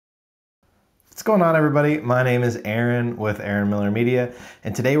What's going on, everybody? My name is Aaron with Aaron Miller Media,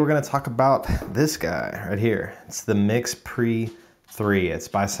 and today we're going to talk about this guy right here. It's the MixPre-3. It's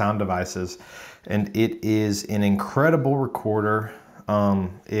by Sound Devices, and it is an incredible recorder.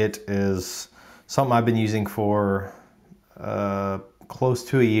 It is something I've been using for close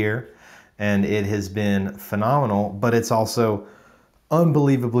to a year, and it has been phenomenal, but it's also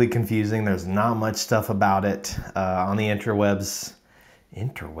unbelievably confusing. There's not much stuff about it on the interwebs.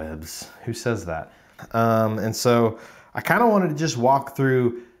 Interwebs? Who says that? And so I kind of wanted to just walk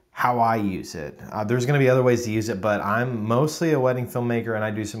through how I use it. There's going to be other ways to use it, but I'm mostly a wedding filmmaker and I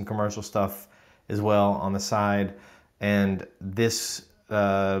do some commercial stuff as well on the side. And this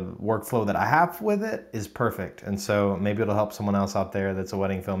workflow that I have with it is perfect. And so maybe it'll help someone else out there that's a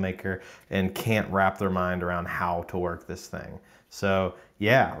wedding filmmaker and can't wrap their mind around how to work this thing. So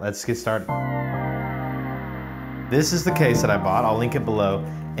yeah, let's get started. This is the case that I bought. I'll link it below.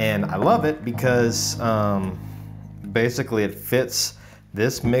 And I love it because basically it fits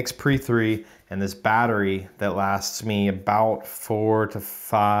this MixPre-3 and this battery that lasts me about 4 to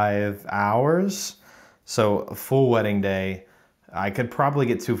 5 hours. So a full wedding day. I could probably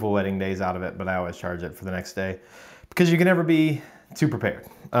get 2 full wedding days out of it, but I always charge it for the next day because you can never be too prepared.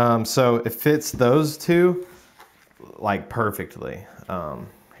 So it fits those two like perfectly.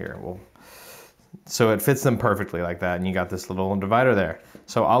 So it fits them perfectly like that, and you got this little divider there.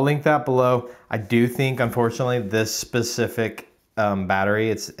 So I'll link that below. I do think, unfortunately, this specific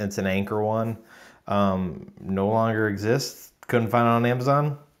battery, it's an Anker one, no longer exists. Couldn't find it on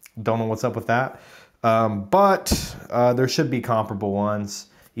Amazon. Don't know what's up with that. But there should be comparable ones.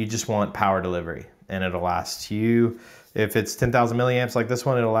 You just want power delivery, and it'll last you, if it's 10,000 milliamps like this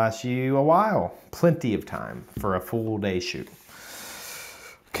one, it'll last you a while. Plenty of time for a full day shoot.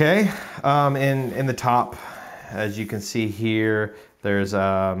 Okay, in the top, as you can see here, there's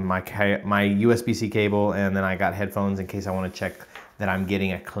my USB-C cable, and then I got headphones in case I want to check that I'm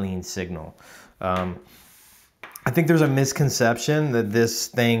getting a clean signal. I think there's a misconception that this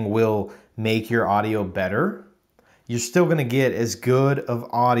thing will make your audio better. You're still going to get as good of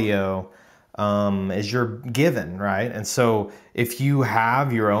audio as you're given, right? And so if you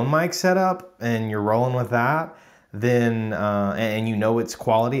have your own mic set up and you're rolling with that, then and you know it's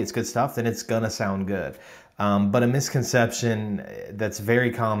quality, it's good stuff, then it's gonna sound good. But a misconception that's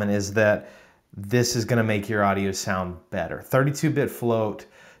very common is that this is gonna make your audio sound better. 32-bit float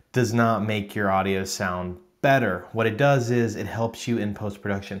does not make your audio sound better. What it does is it helps you in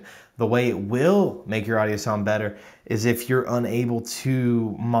post-production. The way it will make your audio sound better is if you're unable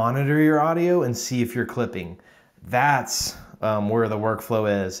to monitor your audio and see if you're clipping. That's where the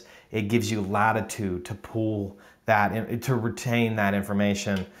workflow is. It gives you latitude to pull that, to retain that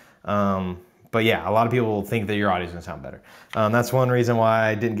information. But yeah, a lot of people think that your audio is gonna sound better. That's one reason why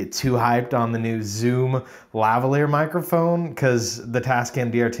I didn't get too hyped on the new Zoom lavalier microphone, because the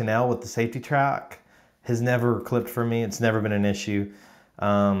Tascam DR10L with the safety track has never clipped for me. It's never been an issue.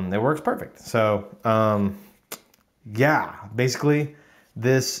 It works perfect. So yeah, basically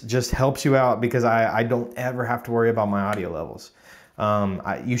this just helps you out because I don't ever have to worry about my audio levels.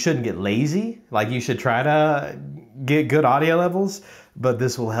 You shouldn't get lazy. Like, you should try to get good audio levels, but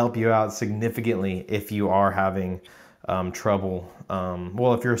this will help you out significantly if you are having trouble.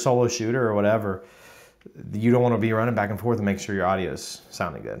 Well, if you're a solo shooter or whatever, you don't want to be running back and forth and make sure your audio's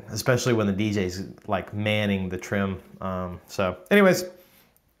sounding good, especially when the DJ's like manning the trim. So anyways,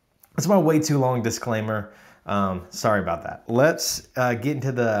 that's my way too long disclaimer. Sorry about that. Let's get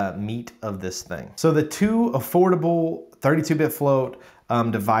into the meat of this thing. So the two affordable 32-bit float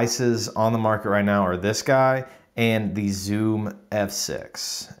devices on the market right now are this guy and the Zoom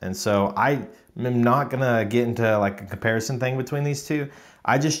F6. And so I am not gonna get into like a comparison thing between these two.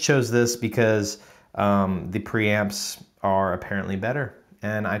 I just chose this because the preamps are apparently better.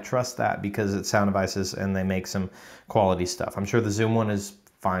 And I trust that because it's Sound Devices and they make some quality stuff. I'm sure the Zoom one is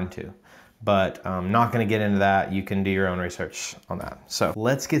fine too. But I'm not gonna get into that. You can do your own research on that. So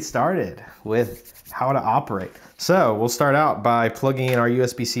let's get started with how to operate. So we'll start out by plugging in our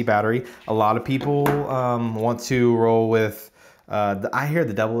USB-C battery. A lot of people want to roll with, I hear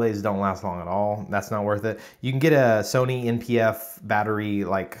the AA's don't last long at all. That's not worth it. You can get a Sony NPF battery,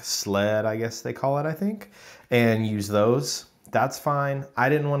 like sled, I guess they call it, I think, and use those. That's fine. I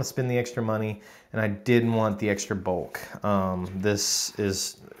didn't want to spend the extra money and I didn't want the extra bulk. This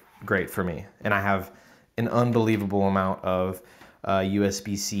is great for me. And I have an unbelievable amount of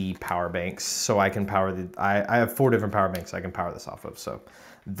USB-C power banks, so I can power I have 4 different power banks I can power this off of, so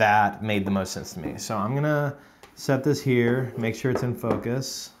that made the most sense to me. So I'm gonna set this here, make sure it's in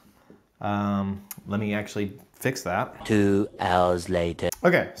focus. Let me actually fix that. 2 hours later.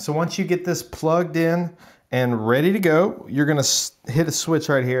 Okay, so once you get this plugged in and ready to go, you're gonna hit a switch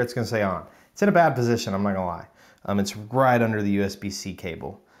right here. It's gonna say on. It's in a bad position, I'm not gonna lie. It's right under the USB-C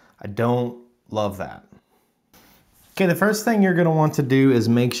cable. I don't love that. Okay, the first thing you're gonna want to do is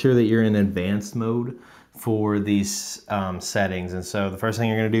make sure that you're in advanced mode for these settings. And so the first thing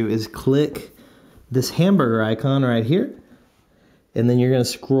you're gonna do is click this hamburger icon right here. And then you're gonna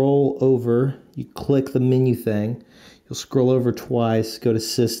scroll over, you click the menu thing, you'll scroll over twice, go to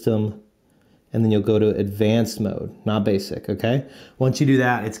System, and then you'll go to Advanced mode, not Basic, okay? Once you do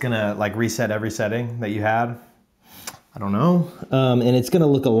that, it's gonna like reset every setting that you had. I don't know, and it's gonna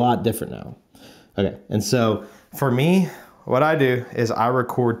look a lot different now. Okay, and so for me, what I do is I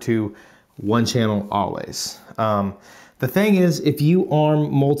record to one channel always. The thing is, if you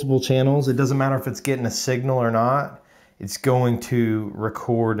arm multiple channels, it doesn't matter if it's getting a signal or not, it's going to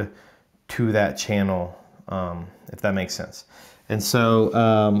record to that channel, if that makes sense. And so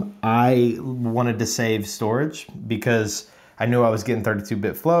I wanted to save storage because I knew I was getting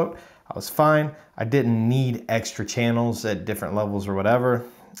 32-bit float. I was fine. I didn't need extra channels at different levels or whatever.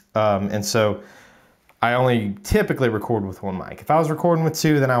 And so I only typically record with one mic. If I was recording with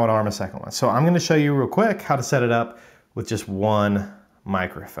two, then I would arm a second one. So I'm gonna show you real quick how to set it up with just one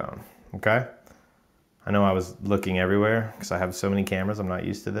microphone, okay? I know I was looking everywhere because I have so many cameras. I'm not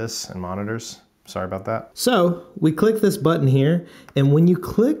used to this and monitors. Sorry about that. So we click this button here, and when you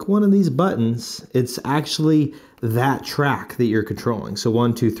click one of these buttons, it's actually that track that you're controlling. So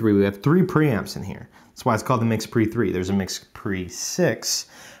 1, 2, 3, we have 3 preamps in here. That's why it's called the MixPre-3. There's a MixPre-6.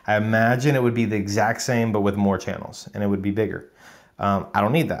 I imagine it would be the exact same, but with more channels, and it would be bigger. I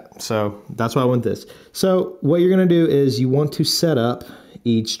don't need that, so that's why I want this. So what you're gonna do is you want to set up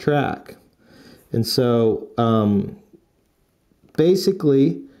each track. And so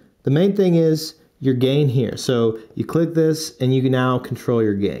basically, the main thing is your gain here. So you click this and you can now control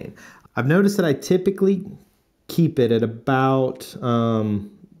your gain. I've noticed that I typically keep it at about,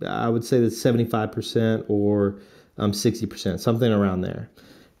 I would say that's 75% or 60%, something around there.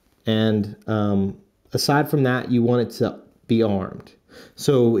 And aside from that, you want it to be armed.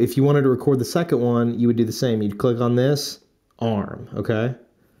 So if you wanted to record the second one, you would do the same. You'd click on this, arm, okay?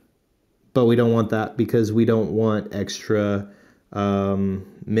 But we don't want that because we don't want extra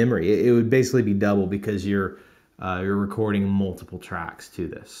memory. It would basically be double because you're recording multiple tracks to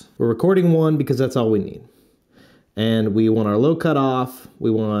this. We're recording one because that's all we need. And we want our low cut off.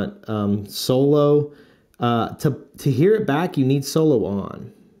 We want solo. To hear it back, you need solo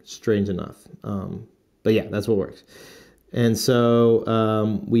on. Strange enough. But yeah, that's what works. And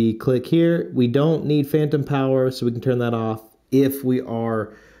so we click here. We don't need phantom power, so we can turn that off if we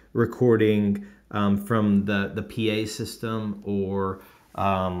are recording from the PA system or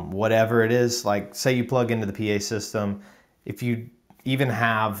whatever it is. Like say you plug into the PA system, if you even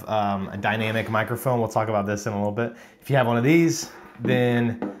have a dynamic microphone, we'll talk about this in a little bit. If you have one of these,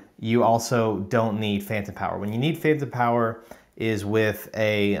 then you also don't need phantom power. When you need phantom power is with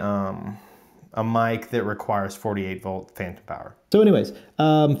a mic that requires 48-volt phantom power. So anyways,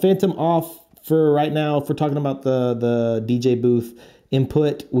 phantom off for right now. If we're talking about the DJ booth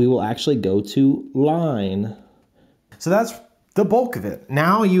input, we will actually go to line. So that's the bulk of it.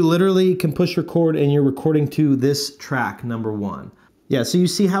 Now you literally can push record and you're recording to this track, number 1. Yeah, so you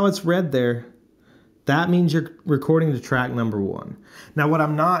see how it's red there? That means you're recording to track number 1. Now what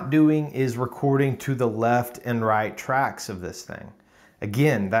I'm not doing is recording to the left and right tracks of this thing.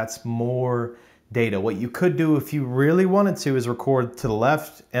 Again, that's more data. What you could do if you really wanted to is record to the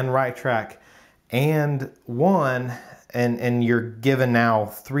left and right track and 1, and you're given now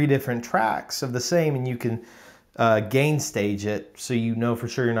 3 different tracks of the same, and you can gain stage it so you know for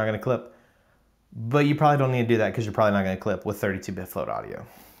sure you're not going to clip. But you probably don't need to do that because you're probably not going to clip with 32-bit float audio.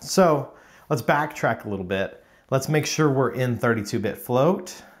 So let's backtrack a little bit. Let's make sure we're in 32-bit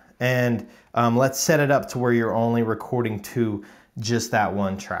float, and let's set it up to where you're only recording to just that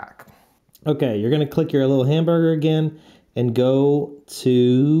one track. Okay, you're going to click your little hamburger again and go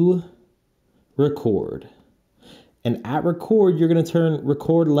to record. And at record, you're going to turn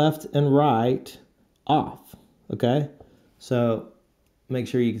record left and right off, okay? So make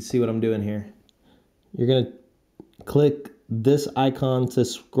sure you can see what I'm doing here. You're going to click this icon to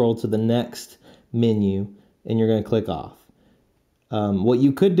scroll to the next menu, and you're going to click off. What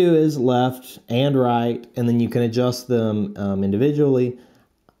you could do is left and right, and then you can adjust them individually.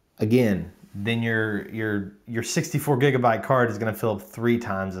 Again, then your 64 gigabyte card is going to fill up 3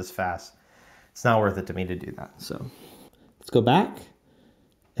 times as fast. It's not worth it to me to do that. So let's go back,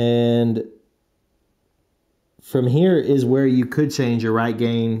 and from here is where you could change your right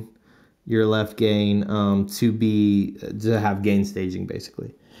gain your left gain to have gain staging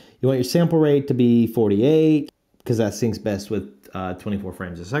basically. You want your sample rate to be 48 because that syncs best with 24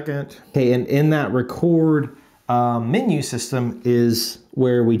 frames a second. Okay, and in that record menu system is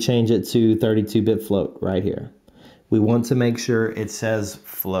where we change it to 32-bit float right here. We want to make sure it says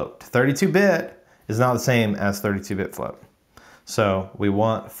float. 32-bit is not the same as 32-bit float. So we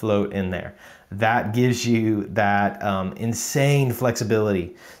want float in there. That gives you that insane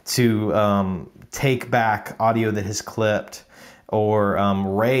flexibility to take back audio that has clipped or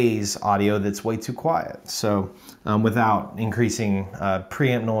raise audio that's way too quiet. So without increasing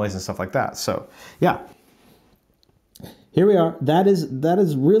preamp noise and stuff like that. So yeah, here we are. That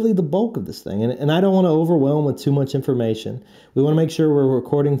is really the bulk of this thing. And I don't want to overwhelm with too much information. We want to make sure we're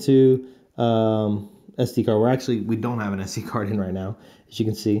recording to SD card. We don't have an SD card in right now, as you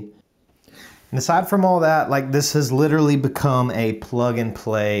can see. And aside from all that, like, this has literally become a plug and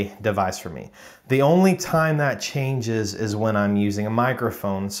play device for me. The only time that changes is when I'm using a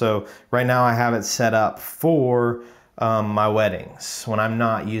microphone. So right now I have it set up for my weddings. When I'm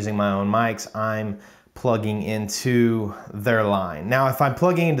not using my own mics, I'm plugging into their line. Now, if I'm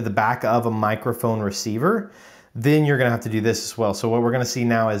plugging into the back of a microphone receiver, then you're gonna have to do this as well. So what we're gonna see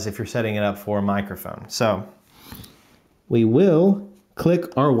now is if you're setting it up for a microphone. So we will click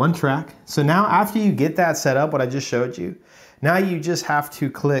our one track. So now after you get that set up, what I just showed you, now you just have to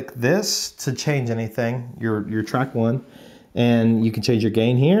click this to change anything, your track one, and you can change your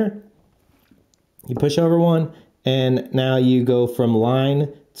gain here. You push over one, and now you go from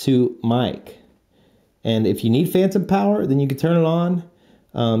line to mic. And if you need phantom power, then you can turn it on.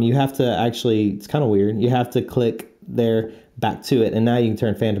 You have to actually, it's kind of weird, you have to click there back to it, and now you can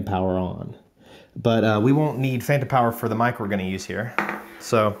turn phantom power on. But we won't need phantom power for the mic we're gonna use here.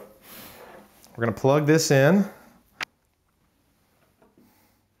 So we're gonna plug this in.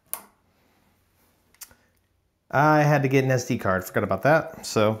 I had to get an SD card, forgot about that.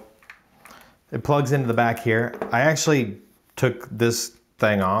 So it plugs into the back here. I actually took this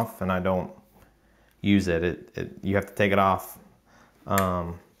thing off and I don't use it. You have to take it off.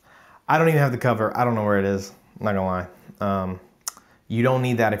 I don't even have the cover. I don't know where it is, I'm not gonna lie. You don't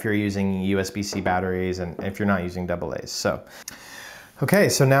need that if you're using USB-C batteries and if you're not using AA's. So, okay,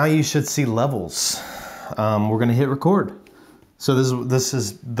 so now you should see levels. We're gonna hit record. So this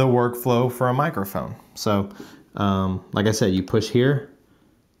is the workflow for a microphone. So, like I said, you push here,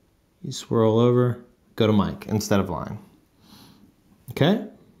 you swirl over, go to mic instead of line. Okay?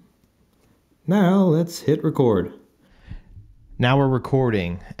 Now let's hit record. Now we're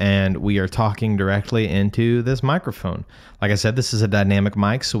recording and we are talking directly into this microphone. Like I said, this is a dynamic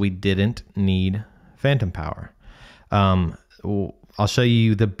mic, so we didn't need phantom power. I'll show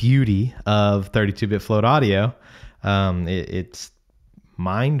you the beauty of 32-bit float audio. It's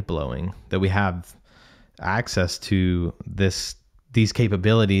mind-blowing that we have access to these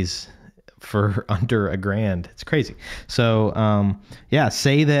capabilities for under $1,000. It's crazy. So yeah,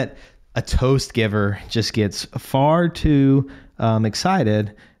 say that a toast giver just gets far too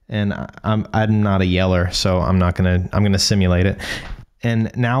excited, and I'm not a yeller, so I'm gonna simulate it.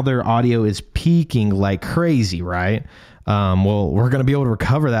 And now their audio is peaking like crazy, right? Well, we're gonna be able to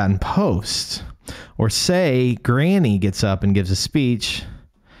recover that in post. Or say Granny gets up and gives a speech,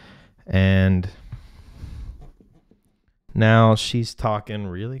 and now she's talking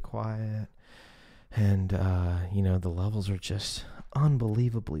really quiet, and you know, the levels are just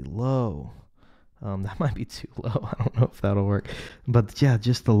unbelievably low. That might be too low. I don't know if that'll work, but yeah,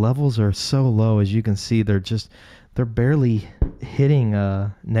 just the levels are so low. As you can see, they're barely hitting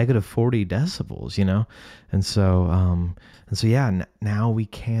negative 40 decibels, you know. And so yeah, now we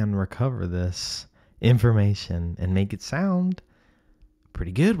can recover this information and make it sound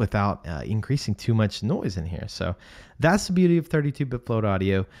pretty good without increasing too much noise in here. So that's the beauty of 32-bit float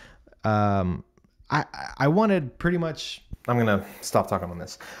audio. I wanted pretty much, I'm gonna stop talking on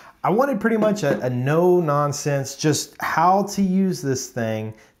this. I wanted pretty much a no nonsense, just how to use this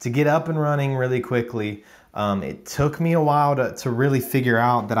thing to get up and running really quickly. It took me a while to really figure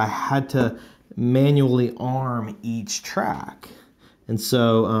out that I had to manually arm each track. And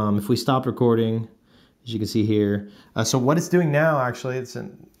so if we stop recording, as you can see here, so what it's doing now, actually,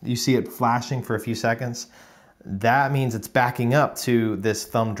 you see it flashing for a few seconds. That means it's backing up to this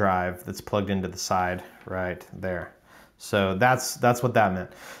thumb drive that's plugged into the side right there. So that's what that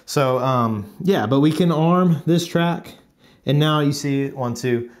meant. So yeah, but we can arm this track, and now you see 1,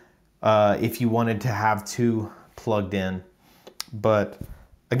 2, if you wanted to have 2 plugged in. But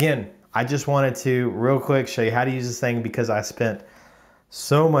again, I just wanted to real quick show you how to use this thing because I spent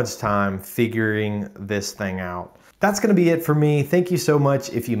so much time figuring this thing out. that's gonna be it for me. Thank you so much.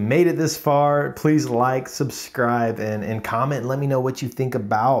 If you made it this far, please like, subscribe, and comment and let me know what you think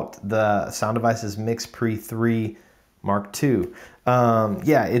about the Sound Devices MixPre-3 Mark II.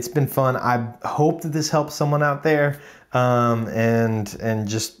 Yeah, it's been fun. I hope that this helps someone out there, and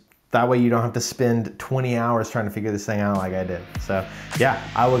just that way you don't have to spend 20 hours trying to figure this thing out like I did. So yeah,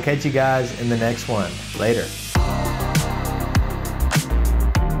 I will catch you guys in the next one. Later.